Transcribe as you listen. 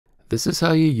This is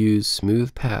how you use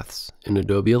smooth paths in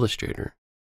Adobe Illustrator.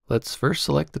 Let's first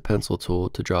select the pencil tool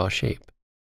to draw a shape.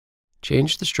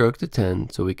 Change the stroke to 10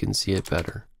 so we can see it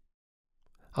better.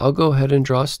 I'll go ahead and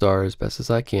draw a star as best as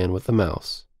I can with the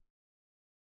mouse.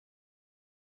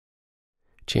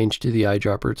 Change to the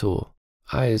eyedropper tool.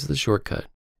 Eye is the shortcut,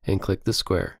 and click the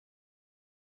square.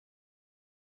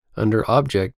 Under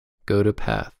Object, go to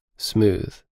Path,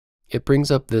 Smooth. It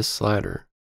brings up this slider.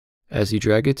 As you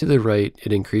drag it to the right,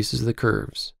 it increases the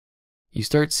curves. You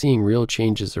start seeing real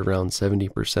changes around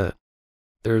 70%.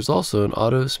 There is also an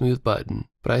Auto Smooth button,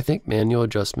 but I think manual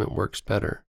adjustment works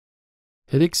better.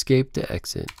 Hit Escape to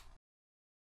exit.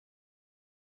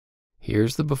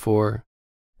 Here's the before,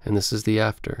 and this is the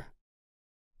after.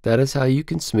 That is how you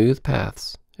can smooth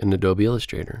paths in Adobe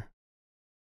Illustrator.